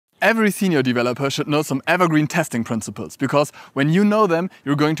Every senior developer should know some evergreen testing principles, because when you know them,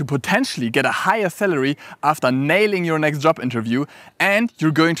 you're going to potentially get a higher salary after nailing your next job interview, and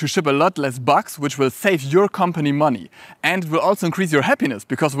you're going to ship a lot less bugs, which will save your company money. And it will also increase your happiness,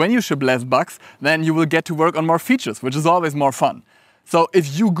 because when you ship less bugs, then you will get to work on more features, which is always more fun. So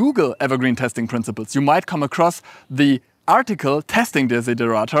if you Google evergreen testing principles, you might come across the article Testing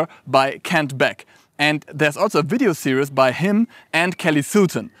Desiderata by Kent Beck. And there's also a video series by him and Kelly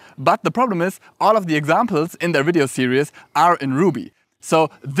Sutton. But the problem is, all of the examples in their video series are in Ruby. So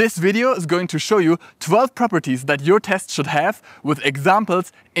this video is going to show you 12 properties that your test should have with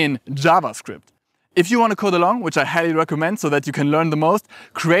examples in JavaScript. If you want to code along, which I highly recommend so that you can learn the most,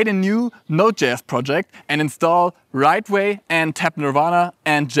 create a new node.js project and install Writable and Tap-Nirvana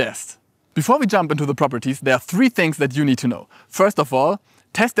and Jest. Before we jump into the properties, there are 3 things that you need to know. First of all,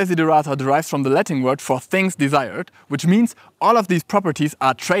 test desiderata derives from the Latin word for things desired, which means all of these properties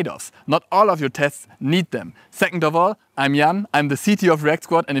are trade-offs. Not all of your tests need them. Second of all, I'm Jan, I'm the CTO of React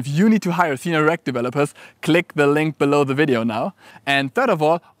Squad, and if you need to hire senior React developers, click the link below the video now. And third of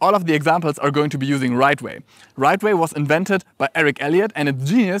all of the examples are going to be using Writable. Writable was invented by Eric Elliott, and it's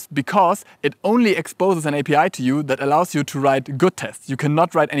genius because it only exposes an API to you that allows you to write good tests. You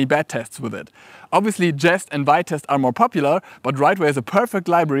cannot write any bad tests with it. Obviously, Jest and Vitest are more popular, but Writable is a perfect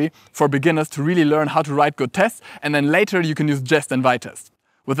library for beginners to really learn how to write good tests, and then later you can use Jest and Vitest.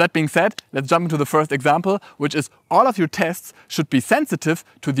 With that being said, let's jump into the first example, which is all of your tests should be sensitive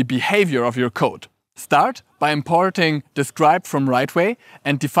to the behavior of your code. Start by importing Describe from Writable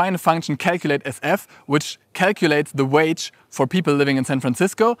and define a function calculate_sf, which calculates the wage for people living in San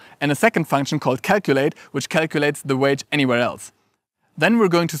Francisco, and a second function called calculate, which calculates the wage anywhere else. Then we're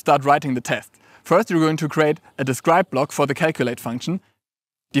going to start writing the test. First, you're going to create a describe block for the calculate function,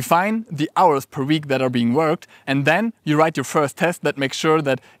 define the hours per week that are being worked, and then you write your first test that makes sure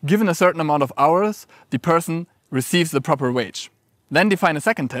that given a certain amount of hours, the person receives the proper wage. Then define a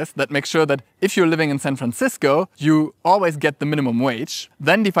second test that makes sure that if you're living in San Francisco, you always get the minimum wage.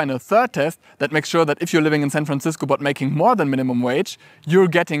 Then define a third test that makes sure that if you're living in San Francisco but making more than minimum wage, you're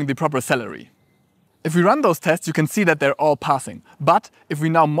getting the proper salary. If we run those tests, you can see that they're all passing. But if we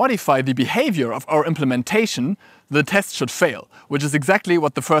now modify the behavior of our implementation, the test should fail, which is exactly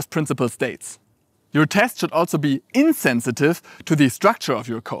what the first principle states. Your test should also be insensitive to the structure of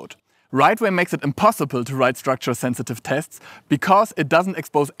your code. Writable makes it impossible to write structure-sensitive tests because it doesn't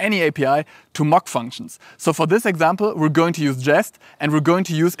expose any API to mock functions. So for this example, we're going to use Jest, and we're going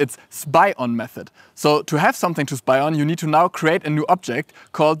to use its spy-on method. So to have something to spy on, you need to now create a new object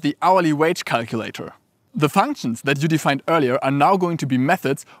called the hourly wage calculator. The functions that you defined earlier are now going to be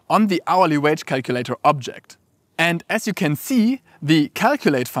methods on the hourly wage calculator object. And as you can see, the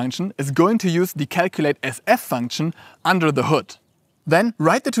calculate function is going to use the calculate_sf function under the hood. Then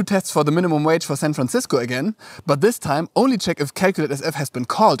write the 2 tests for the minimum wage for San Francisco again, but this time only check if calculate_sf has been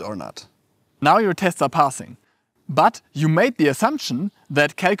called or not. Now your tests are passing. But you made the assumption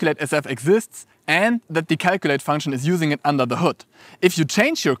that calculate_sf exists and that the calculate function is using it under the hood. If you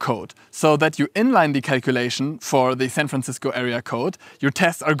change your code so that you inline the calculation for the San Francisco area code, your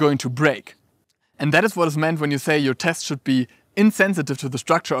tests are going to break. And that is what is meant when you say your test should be insensitive to the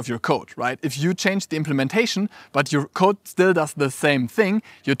structure of your code, right? If you change the implementation, but your code still does the same thing,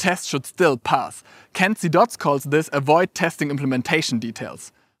 your test should still pass. Kent C. Dodds calls this avoid testing implementation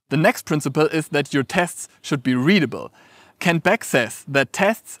details. The next principle is that your tests should be readable. Kent Beck says that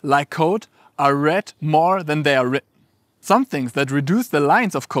tests, like code, are read more than they are written. Some things that reduce the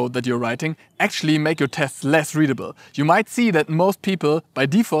lines of code that you're writing actually make your tests less readable. You might see that most people, by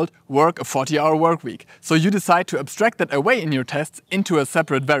default, work a 40-hour work week. So you decide to abstract that away in your tests into a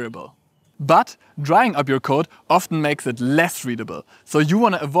separate variable. But drying up your code often makes it less readable. So you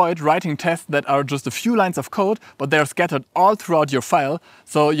want to avoid writing tests that are just a few lines of code, but they are scattered all throughout your file,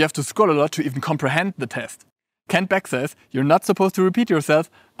 so you have to scroll a lot to even comprehend the test. Kent Beck says you're not supposed to repeat yourself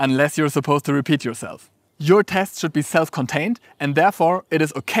unless you're supposed to repeat yourself. Your tests should be self-contained, and therefore it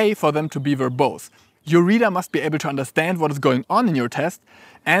is okay for them to be verbose. Your reader must be able to understand what is going on in your test,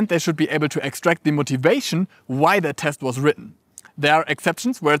 and they should be able to extract the motivation why the test was written. There are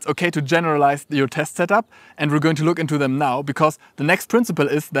exceptions where it's okay to generalize your test setup, and we're going to look into them now, because the next principle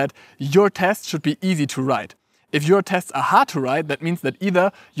is that your tests should be easy to write. If your tests are hard to write, that means that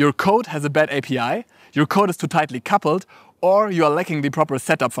either your code has a bad API, your code is too tightly coupled, or you are lacking the proper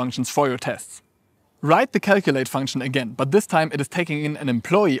setup functions for your tests. Write the calculate function again, but this time it is taking in an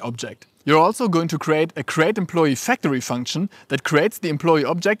employee object. You're also going to create a createEmployee factory function that creates the employee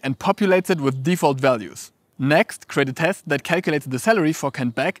object and populates it with default values. Next, create a test that calculates the salary for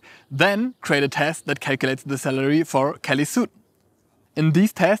Kent Beck, then create a test that calculates the salary for Kelly Sutton. In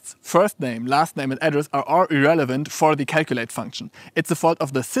these tests, first name, last name and address are all irrelevant for the calculate function. It's the fault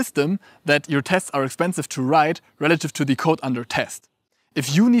of the system that your tests are expensive to write relative to the code under test.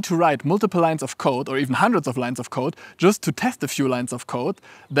 If you need to write multiple lines of code or even hundreds of lines of code just to test a few lines of code,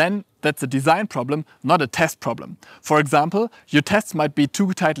 then that's a design problem, not a test problem. For example, your tests might be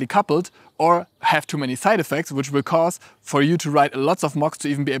too tightly coupled or have too many side effects, which will cause for you to write lots of mocks to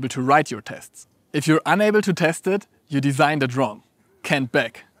even be able to write your tests. If you're unable to test it, you designed it wrong. Can't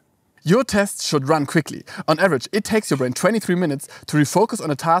back. Your tests should run quickly. On average, it takes your brain 23 minutes to refocus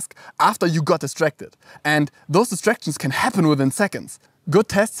on a task after you got distracted. And those distractions can happen within seconds. Good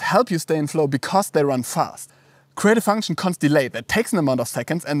tests help you stay in flow because they run fast. Create a function const delay that takes an amount of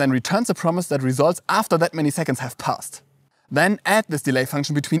seconds and then returns a promise that results after that many seconds have passed. Then add this delay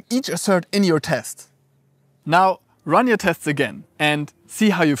function between each assert in your test. Now, run your tests again and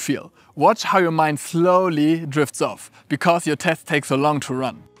see how you feel. Watch how your mind slowly drifts off because your test takes so long to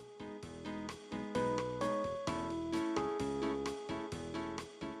run.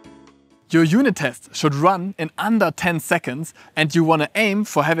 Your unit tests should run in under 10 seconds and you want to aim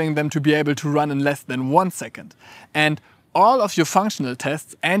for having them to be able to run in less than 1 second. And all of your functional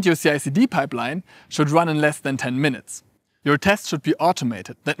tests and your CI/CD pipeline should run in less than 10 minutes. Your tests should be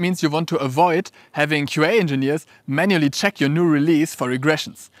automated. That means you want to avoid having QA engineers manually check your new release for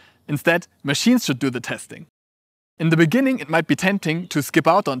regressions. Instead, machines should do the testing. In the beginning, it might be tempting to skip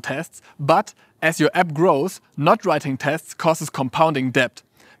out on tests, but as your app grows, not writing tests causes compounding debt.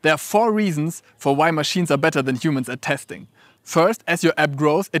 There are 4 reasons for why machines are better than humans at testing. First, as your app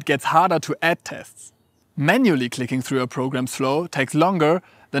grows, it gets harder to add tests. Manually clicking through a program's flow takes longer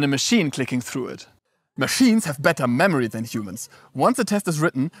than a machine clicking through it. Machines have better memory than humans. Once a test is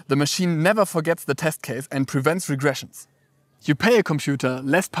written, the machine never forgets the test case and prevents regressions. You pay a computer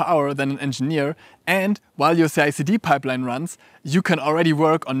less per hour than an engineer, and while your CI/CD pipeline runs, you can already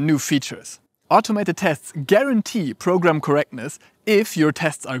work on new features. Automated tests guarantee program correctness if your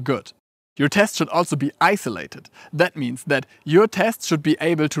tests are good. Your tests should also be isolated. That means that your tests should be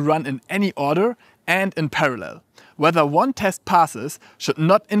able to run in any order and in parallel. Whether one test passes should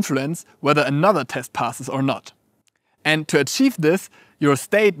not influence whether another test passes or not. And to achieve this, your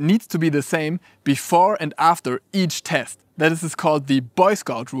state needs to be the same before and after each test. That is called the Boy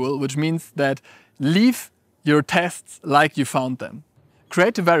Scout rule, which means that leave your tests like you found them.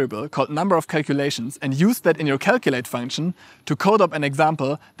 Create a variable called number of calculations and use that in your calculate function to code up an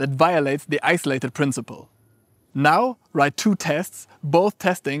example that violates the isolated principle. Now write 2 tests, both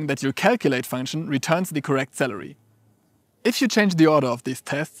testing that your calculate function returns the correct salary. If you change the order of these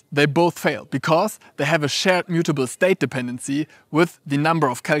tests, they both fail because they have a shared mutable state dependency with the number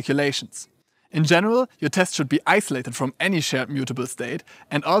of calculations. In general, your tests should be isolated from any shared mutable state,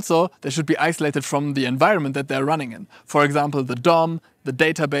 and also they should be isolated from the environment that they're running in. For example, the DOM, the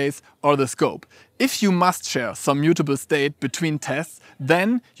database, or the scope. If you must share some mutable state between tests,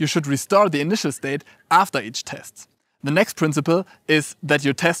 then you should restore the initial state after each test. The next principle is that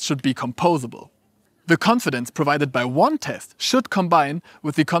your test should be composable. The confidence provided by one test should combine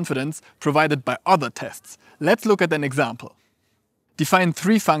with the confidence provided by other tests. Let's look at an example. Define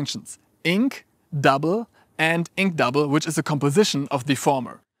 3 functions, inc, double, and inc double, which is a composition of the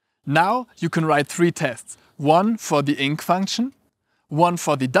former. Now you can write 3 tests, one for the inc function, one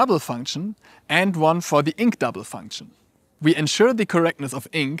for the double function, and one for the inc double function. We ensure the correctness of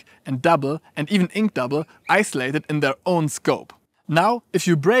inc and double and even inc double isolated in their own scope. Now, if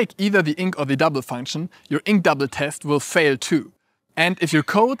you break either the inc or the double function, your inc double test will fail too. And if your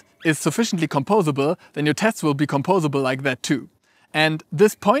code is sufficiently composable, then your tests will be composable like that too. And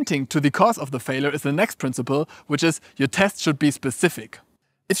this pointing to the cause of the failure is the next principle, which is your test should be specific.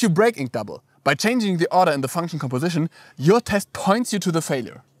 If you break inc double, by changing the order in the function composition, your test points you to the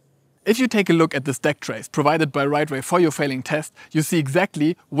failure. If you take a look at the stack trace provided by Writeway for your failing test, you see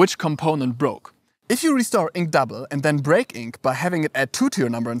exactly which component broke. If you restore inc double and then break inc by having it add 2 to your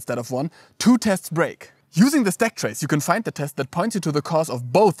number instead of 1, 2 tests break. Using the stack trace, you can find the test that points you to the cause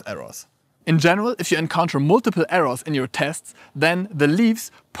of both errors. In general, if you encounter multiple errors in your tests, then the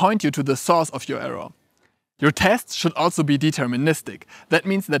leaves point you to the source of your error. Your tests should also be deterministic. That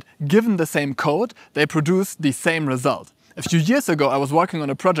means that given the same code, they produce the same result. A few years ago, I was working on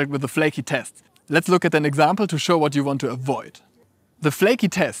a project with a flaky test. Let's look at an example to show what you want to avoid. The flaky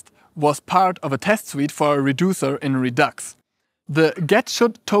test was part of a test suite for a reducer in Redux. The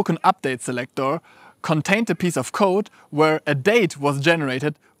getShouldTokenUpdate selector contained a piece of code where a date was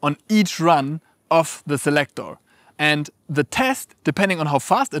generated on each run of the selector. And the test, depending on how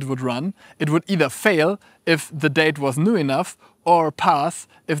fast it would run, it would either fail if the date was new enough or pass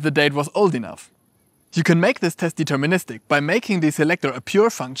if the date was old enough. You can make this test deterministic by making the selector a pure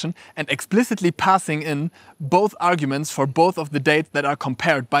function and explicitly passing in both arguments for both of the dates that are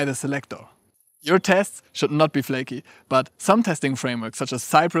compared by the selector. Your tests should not be flaky, but some testing frameworks such as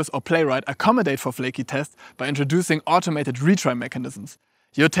Cypress or Playwright accommodate for flaky tests by introducing automated retry mechanisms.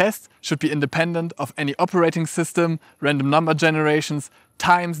 Your tests should be independent of any operating system, random number generations,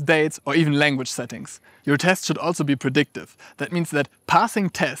 times, dates, or even language settings. Your tests should also be predictive. That means that passing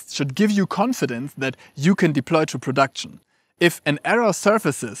tests should give you confidence that you can deploy to production. If an error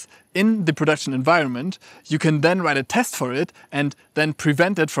surfaces in the production environment, you can then write a test for it and then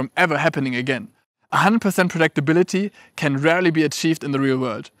prevent it from ever happening again. 100% predictability can rarely be achieved in the real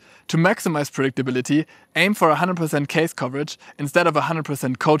world. To maximize predictability, aim for 100% case coverage instead of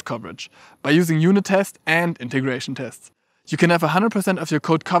 100% code coverage by using unit tests and integration tests. You can have 100% of your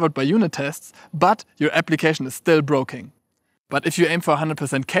code covered by unit tests, but your application is still broken. But if you aim for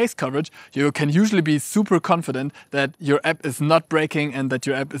 100% case coverage, you can usually be super confident that your app is not breaking and that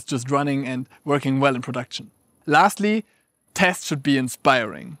your app is just running and working well in production. Lastly, tests should be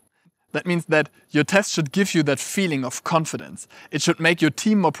inspiring. That means that your test should give you that feeling of confidence. It should make your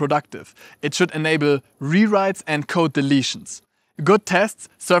team more productive. It should enable rewrites and code deletions. Good tests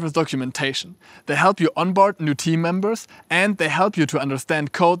serve as documentation. They help you onboard new team members and they help you to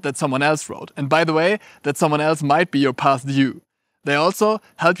understand code that someone else wrote. And by the way, that someone else might be your past you. They also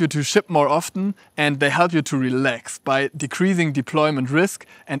help you to ship more often and they help you to relax by decreasing deployment risk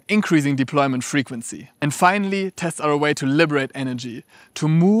and increasing deployment frequency. And finally, tests are a way to liberate energy, to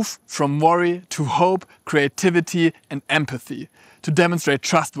move from worry to hope, creativity and empathy, to demonstrate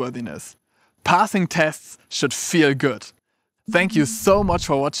trustworthiness. Passing tests should feel good. Thank you so much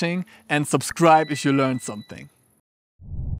for watching and subscribe if you learned something.